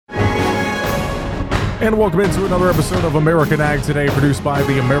And welcome into another episode of American Ag Today, produced by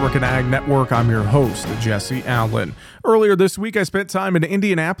the American Ag Network. I'm your host, Jesse Allen. Earlier this week, I spent time in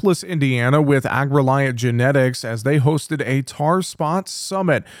Indianapolis, Indiana with AgReliant Genetics as they hosted a tar spot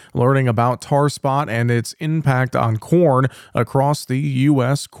summit, learning about tar spot and its impact on corn across the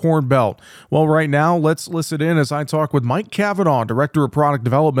U.S. Corn Belt. Well, right now, let's listen in as I talk with Mike Kavanaugh, Director of Product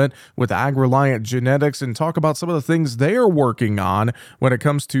Development with AgReliant Genetics, and talk about some of the things they are working on when it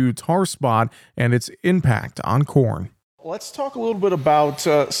comes to tar spot and its impact on corn. Let's talk a little bit about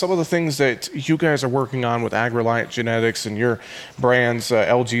some of the things that you guys are working on with AgReliant Genetics and your brands,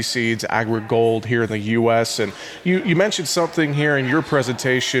 LG Seeds, AgriGold here in the U.S. And you mentioned something here in your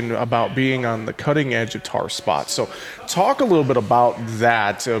presentation about being on the cutting edge of tar spot. So talk a little bit about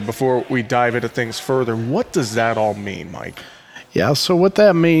that before we dive into things further. What does that all mean, Mike? Yeah, so what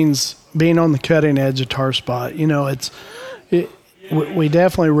that means, being on the cutting edge of tar spot, we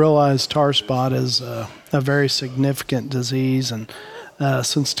definitely realize tar spot is a very significant disease, and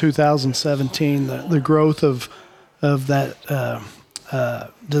since 2017, the growth of that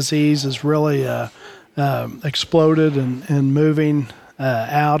disease has really exploded and moving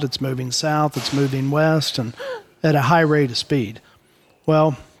out. It's moving south, it's moving west, and at a high rate of speed.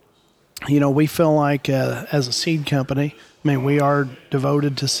 Well, we feel like as a seed company, we are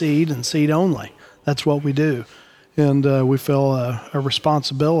devoted to seed and seed only. That's what we do. And we feel a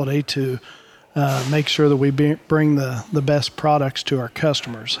responsibility to make sure that we bring the best products to our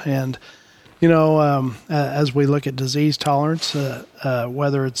customers. And, as we look at disease tolerance,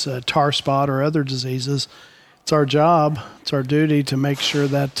 whether it's tar spot or other diseases, it's our job, it's our duty to make sure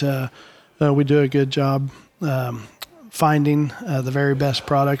that we do a good job finding the very best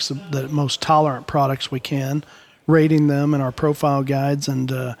products, the most tolerant products we can, rating them in our profile guides,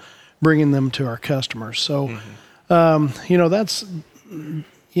 and bringing them to our customers. So, that's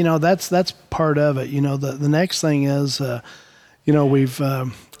part of it. The next thing is, we've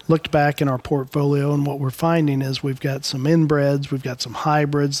looked back in our portfolio, and what we're finding is we've got some inbreds, we've got some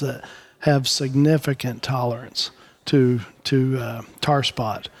hybrids that have significant tolerance to tar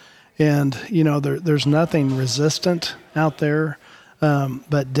spot. And, there's nothing resistant out there,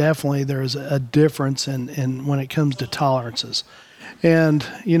 but definitely there's a difference in when it comes to tolerances. And,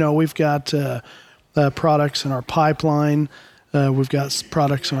 we've got products in our pipeline. We've got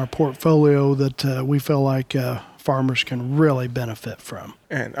products in our portfolio that we feel like farmers can really benefit from.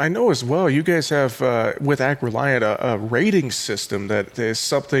 And I know as well, you guys have, with AgReliant, a rating system that is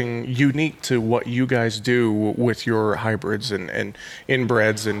something unique to what you guys do with your hybrids and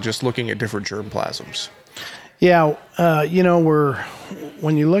inbreds and just looking at different germplasms. Yeah,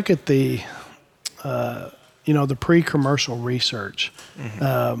 when you look at the pre-commercial research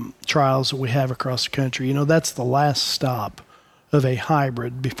trials that we have across the country, that's the last stop of a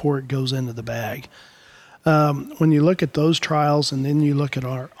hybrid before it goes into the bag. When you look at those trials and then you look at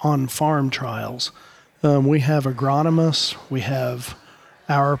our on-farm trials, we have agronomists, we have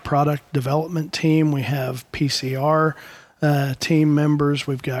our product development team, we have PCR team members,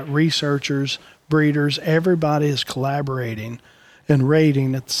 we've got researchers, breeders, everybody is collaborating and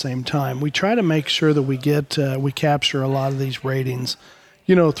rating at the same time. We try to make sure that we capture a lot of these ratings,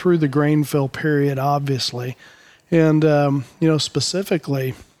 through the grain fill period, obviously. And,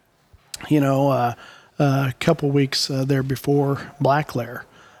 specifically, a couple weeks there before black layer,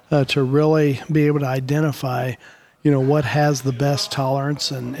 to really be able to identify, what has the best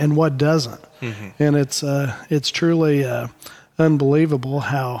tolerance and what doesn't. Mm-hmm. And it's truly unbelievable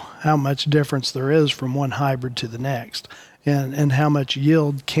how much difference there is from one hybrid to the next. And how much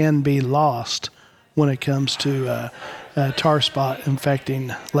yield can be lost when it comes to tar spot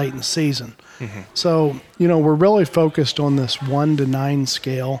infecting late in the season. Mm-hmm. So, we're really focused on this 1 to 9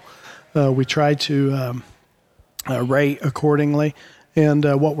 scale. We try to rate accordingly. And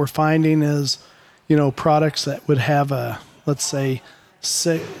what we're finding is, products that would have let's say,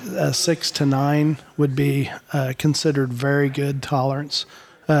 6 to 9 would be considered very good tolerance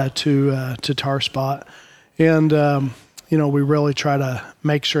to tar spot. And we really try to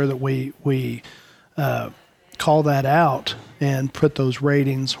make sure that we call that out and put those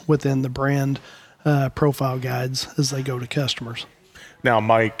ratings within the brand profile guides as they go to customers. Now,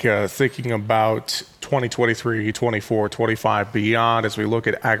 Mike, thinking about 2023, 24, 25, beyond, as we look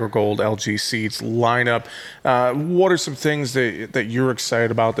at AgriGold, LG Seeds lineup, what are some things that you're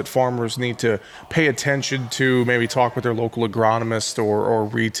excited about that farmers need to pay attention to, maybe talk with their local agronomist or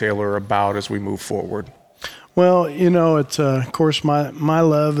retailer about as we move forward? Well, it's of course my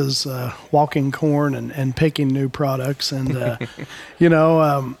love is walking corn and picking new products, and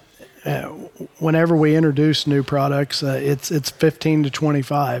whenever we introduce new products, it's 15 to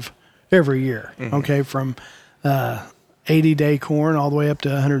 25 every year. Okay, from 80-day corn all the way up to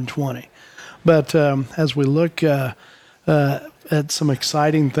 120. But as we look at some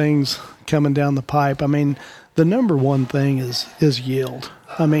exciting things coming down the pipe, I mean, the number one thing is yield.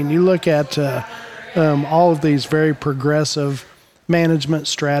 I mean, you look at all of these very progressive management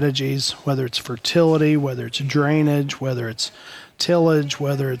strategies, whether it's fertility, whether it's drainage, whether it's tillage,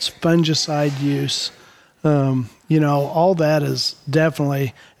 whether it's fungicide use, all that is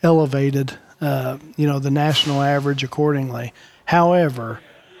definitely elevated, the national average accordingly. However,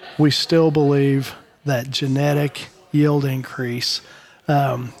 we still believe that genetic yield increase,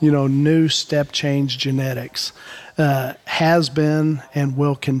 new step change genetics, has been and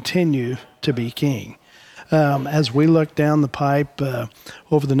will continue to be king. As we look down the pipe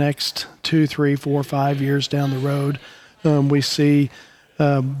over the next 2, 3, 4, 5 years down the road, we see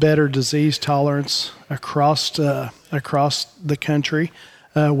better disease tolerance across the country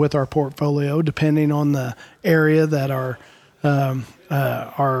with our portfolio, depending on the area that our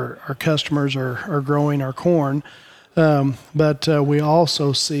customers are growing our corn. But we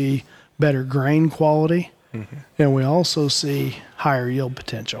also see better grain quality, and we also see higher yield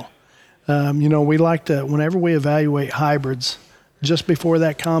potential. We like to, whenever we evaluate hybrids, just before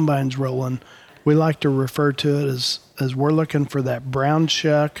that combine's rolling, we like to refer to it as we're looking for that brown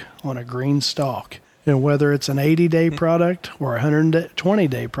shuck on a green stalk. And whether it's an 80-day product or a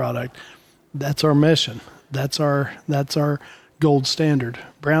 120-day product, that's our mission. That's our gold standard.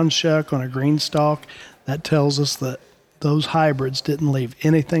 Brown shuck on a green stalk, that tells us that those hybrids didn't leave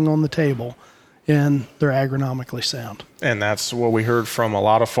anything on the table, and they're agronomically sound. And that's what we heard from a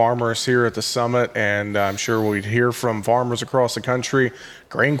lot of farmers here at the summit, and I'm sure we'd hear from farmers across the country.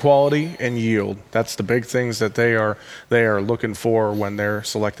 Grain quality and yield, that's the big things that they are looking for when they're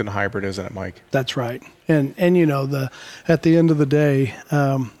selecting a hybrid, isn't it, Mike? That's right. And at the end of the day,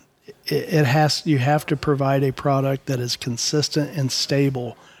 you have to provide a product that is consistent and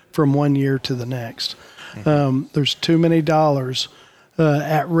stable from one year to the next. There's too many dollars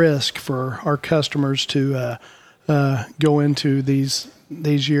at risk for our customers to go into these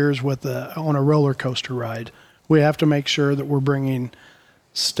years on a roller coaster ride. We have to make sure that we're bringing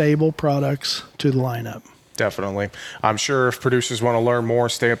stable products to the lineup. Definitely. I'm sure if producers want to learn more,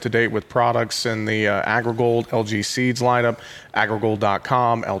 stay up to date with products in the AgriGold LG Seeds lineup,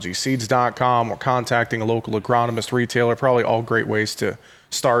 agrigold.com, lgseeds.com, or contacting a local agronomist retailer, probably all great ways to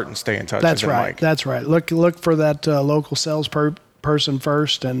start and stay in touch. That's right. Mike. That's right. Look for that local sales person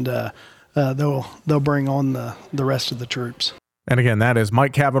first, and they'll bring on the rest of the troops. And again, that is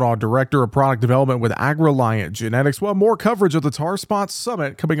Mike Kavanaugh, Director of Product Development with AgReliant Genetics. Well, more coverage of the Tar Spot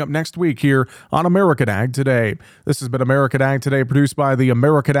Summit coming up next week here on American Ag Today. This has been American Ag Today, produced by the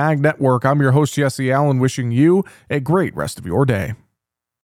American Ag Network. I'm your host, Jesse Allen, wishing you a great rest of your day.